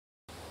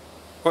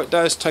Right,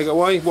 Daz, take it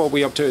away. What are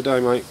we up to today,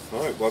 mate?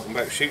 Alright, welcome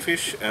back to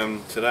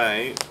Shootfish.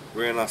 Today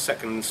we're in our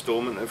second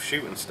instalment of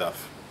shooting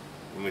stuff.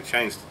 And we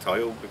changed the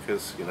title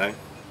because, you know,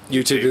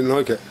 YouTube didn't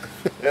like it.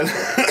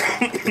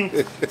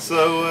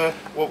 So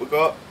what we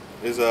got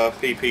is a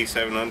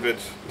PP700W.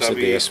 We said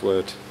the S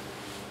word.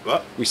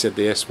 What? We said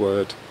the S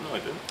word. No, I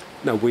didn't.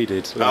 No, we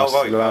did. The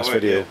last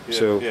video. Yeah,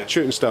 so yeah.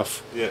 Shooting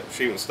stuff. Yeah,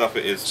 shooting stuff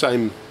it is.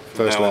 Same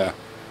first Now, letter.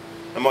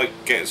 I might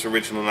get its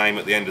original name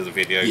at the end of the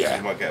video because Yeah.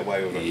 I might get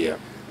away with it. Yeah.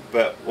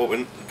 But what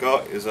we've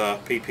got is a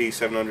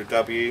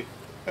PP700W.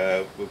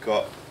 We've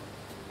got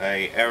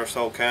a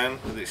aerosol can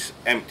that's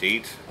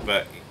emptied,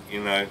 but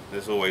you know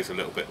there's always a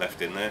little bit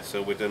left in there,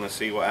 so we're going to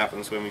see what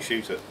happens when we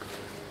shoot it.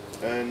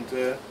 And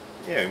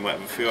yeah, we might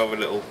have a few other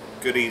little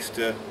goodies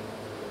to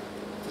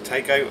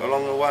take out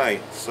along the way.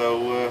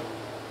 So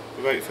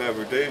without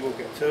further ado, we'll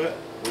get to it.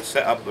 We'll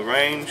set up the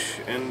range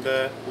and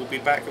we'll be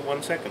back in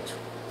 1 second.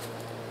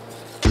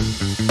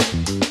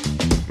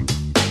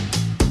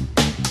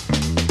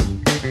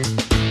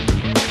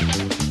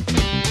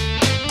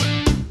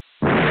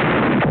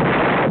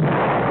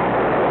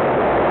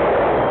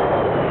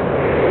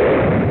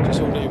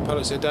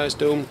 Their days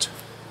doomed.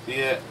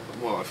 Yeah,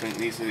 well, I think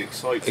these are the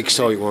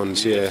Excite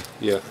ones, yeah.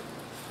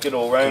 Good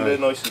all rounder,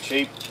 nice and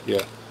cheap.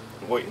 Yeah.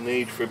 What you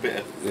need for a bit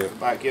of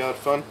backyard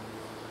fun.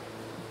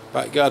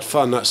 Backyard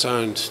fun, that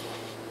sound,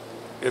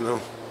 you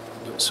know,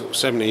 sort of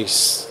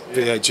 70s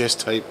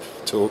VHS tape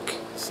talk.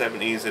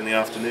 70s in the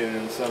afternoon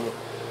in the summer.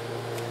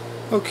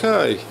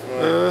 Okay,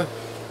 Right.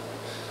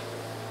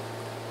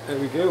 there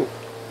we go.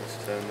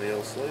 Let's turn the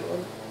old slate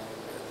on.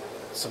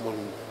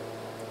 Someone's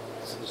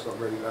got a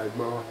really loud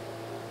mar.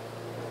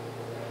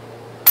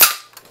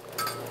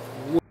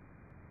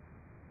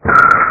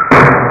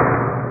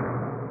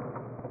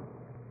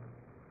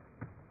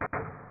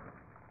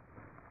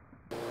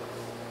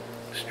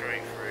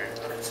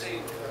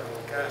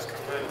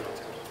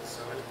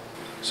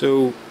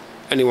 So,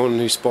 anyone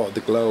who spotted the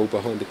glow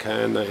behind the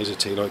can, that is a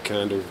tea light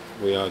candle.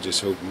 We are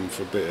just hoping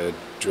for a bit of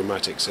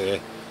dramatics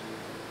here.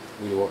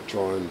 We know what,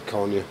 try and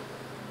con you.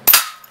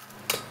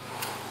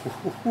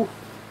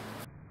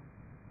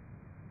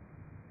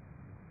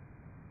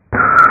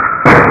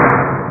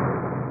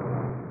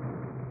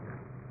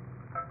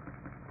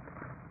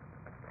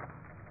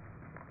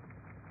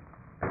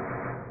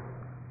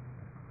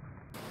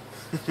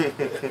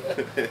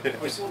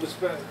 I saw the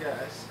spurt of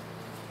gas.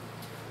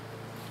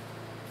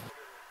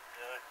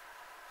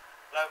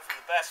 Load for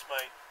the best,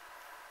 mate.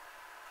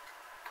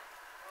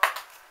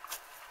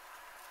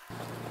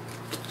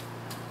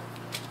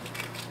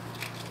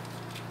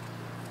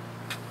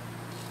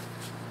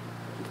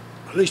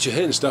 At least you're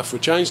hitting stuff for a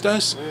change,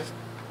 Daz. Yeah.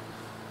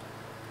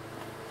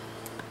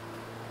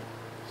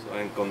 So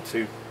I ain't gone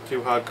too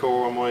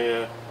hardcore on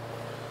my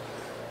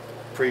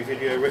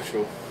pre-video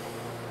ritual.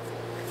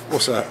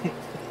 What's that?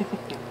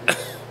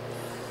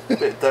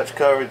 Bit of Dutch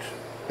courage.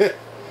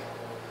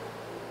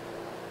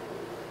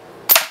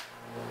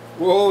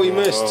 Whoa, he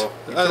missed. Oh,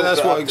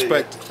 That's what I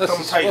expect.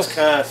 Commentator's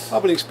curse.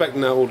 I've been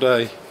expecting that all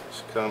day.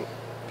 Just can't.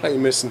 Plenty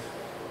missing.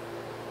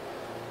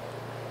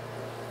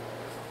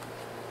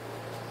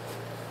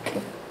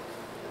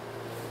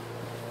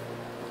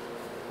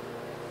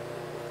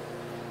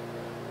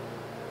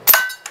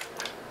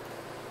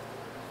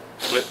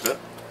 Flipped it.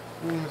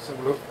 Let's have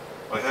a look.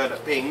 I heard a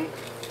ping.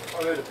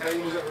 I heard a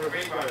ping. Was it a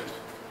rebound?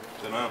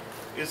 Don't know.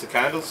 Is the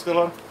candle still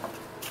on?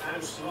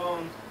 Candle's still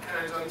on.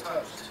 Candle's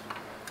untouched.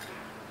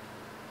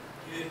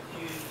 You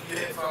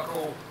hit fuck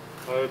all.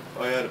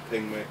 I heard a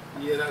ping, mate.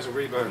 Yeah, that was a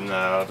rebound. No,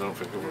 I don't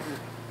think it was.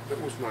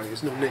 It was, mate.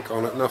 There's no nick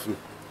on it, nothing.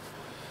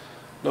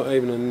 Not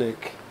even a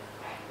nick.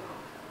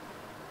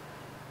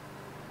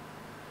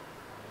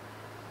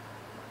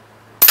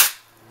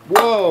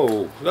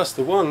 Whoa! That's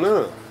the one,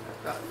 isn't it?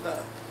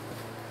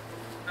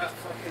 That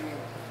fucking...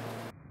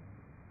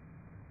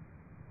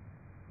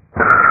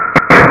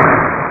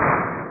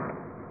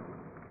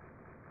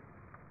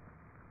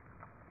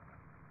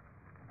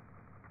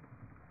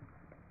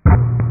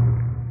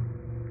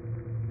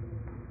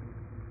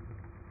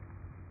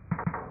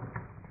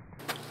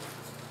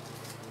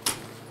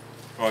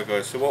 Right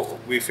guys, so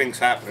what we think's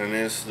happening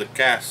is the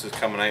gas is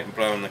coming out and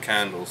blowing the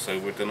candle, so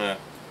we're gonna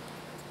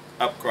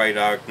upgrade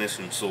our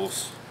ignition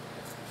source.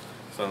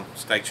 So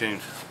stay tuned.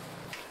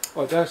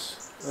 Oh,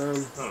 that's... That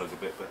look a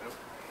bit better.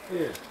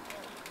 yeah.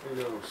 Who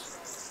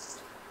knows?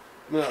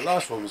 I mean, that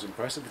last one was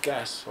impressive. The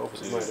gas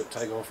obviously made it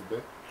take off a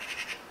bit.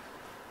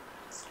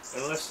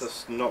 Unless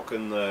that's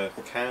knocking the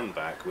can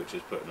back, which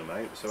is putting them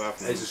out. So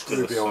having There's a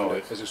screw behind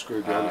it. There's a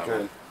screw behind the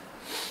can.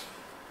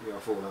 Yeah, I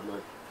thought that,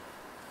 mate.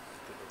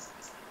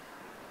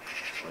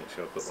 Make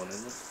sure I put one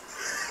in there.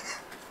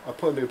 I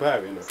put a new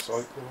battery in that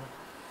site.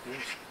 Yes.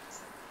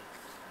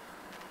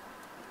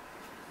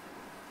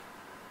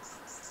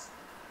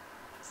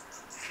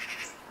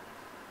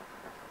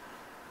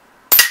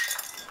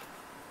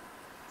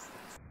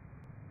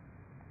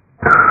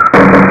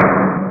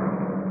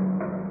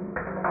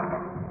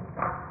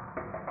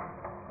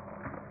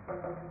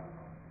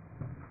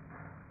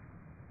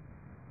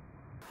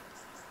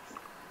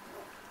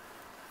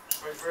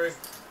 halfway through.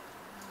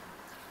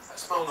 That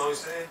smells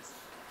nice here.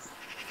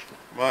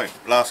 Right,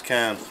 last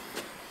can.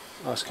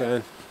 Last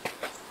can.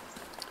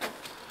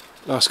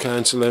 Last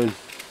can saloon.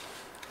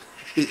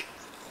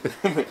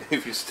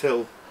 If you're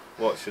still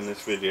watching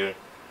this video.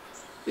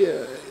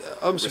 Yeah,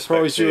 I'm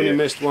surprised you only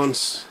missed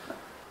once.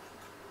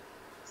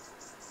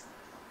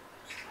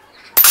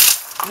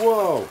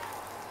 Whoa!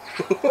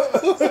 I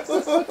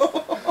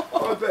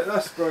bet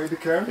that sprayed the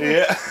camera.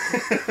 Yeah.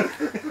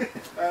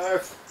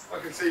 I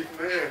can see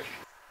from here.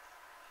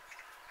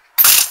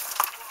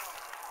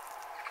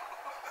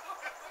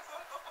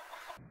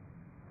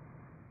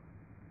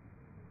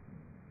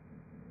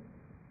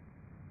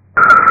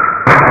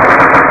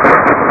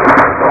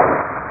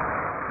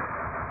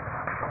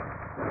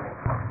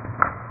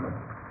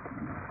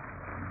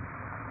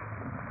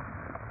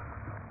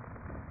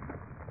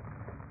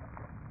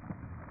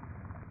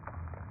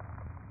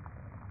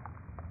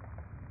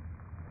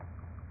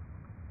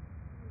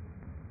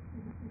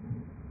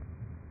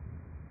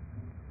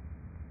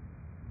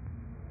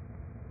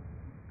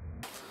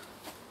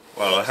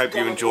 Well, I hope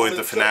you enjoyed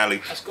the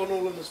finale. That's gone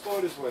all in the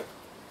spider's web.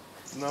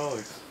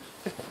 Nice.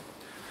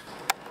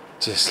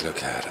 Just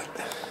look at it.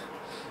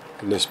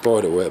 And the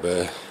spider web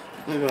there.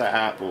 Look at that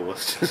apple. It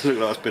just looks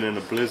like it's been in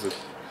a blizzard.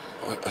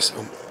 My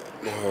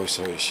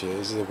eyesight shit.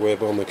 Is the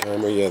web on the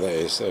camera? Yeah, that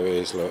is. There it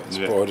is. Like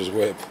spider's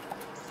web.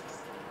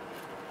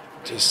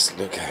 Just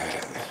look at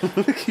it.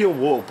 Look at your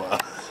water bar.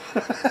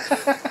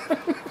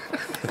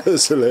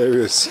 That's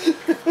hilarious.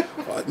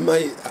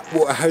 Mate,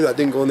 how that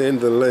didn't go on the end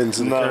of the lens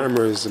of the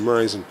camera is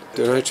amazing.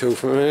 Don't know till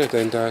from here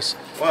then, Daz.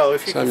 Well,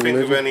 if you can think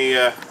of any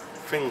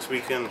things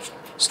we can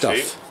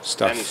shoot,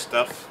 any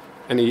stuff.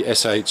 Any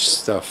SH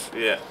stuff.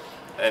 Yeah,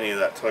 any of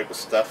that type of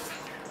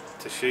stuff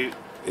to shoot.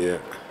 Yeah.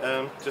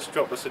 Just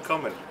drop us a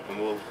comment and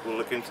we'll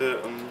look into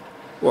it and...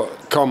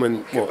 What,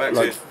 comment? What,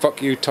 like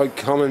fuck you type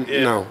comment?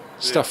 Yeah. No.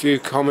 Stuff you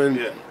comment?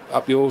 Yeah.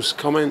 Up yours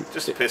comment?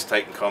 Just a piss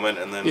taking comment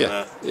and then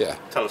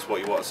tell us what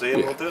you want to see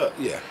and we'll do it.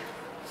 Yeah.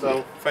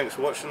 So, thanks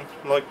for watching.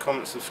 Like,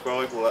 comment,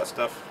 subscribe, all that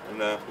stuff, and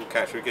we'll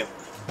catch you again.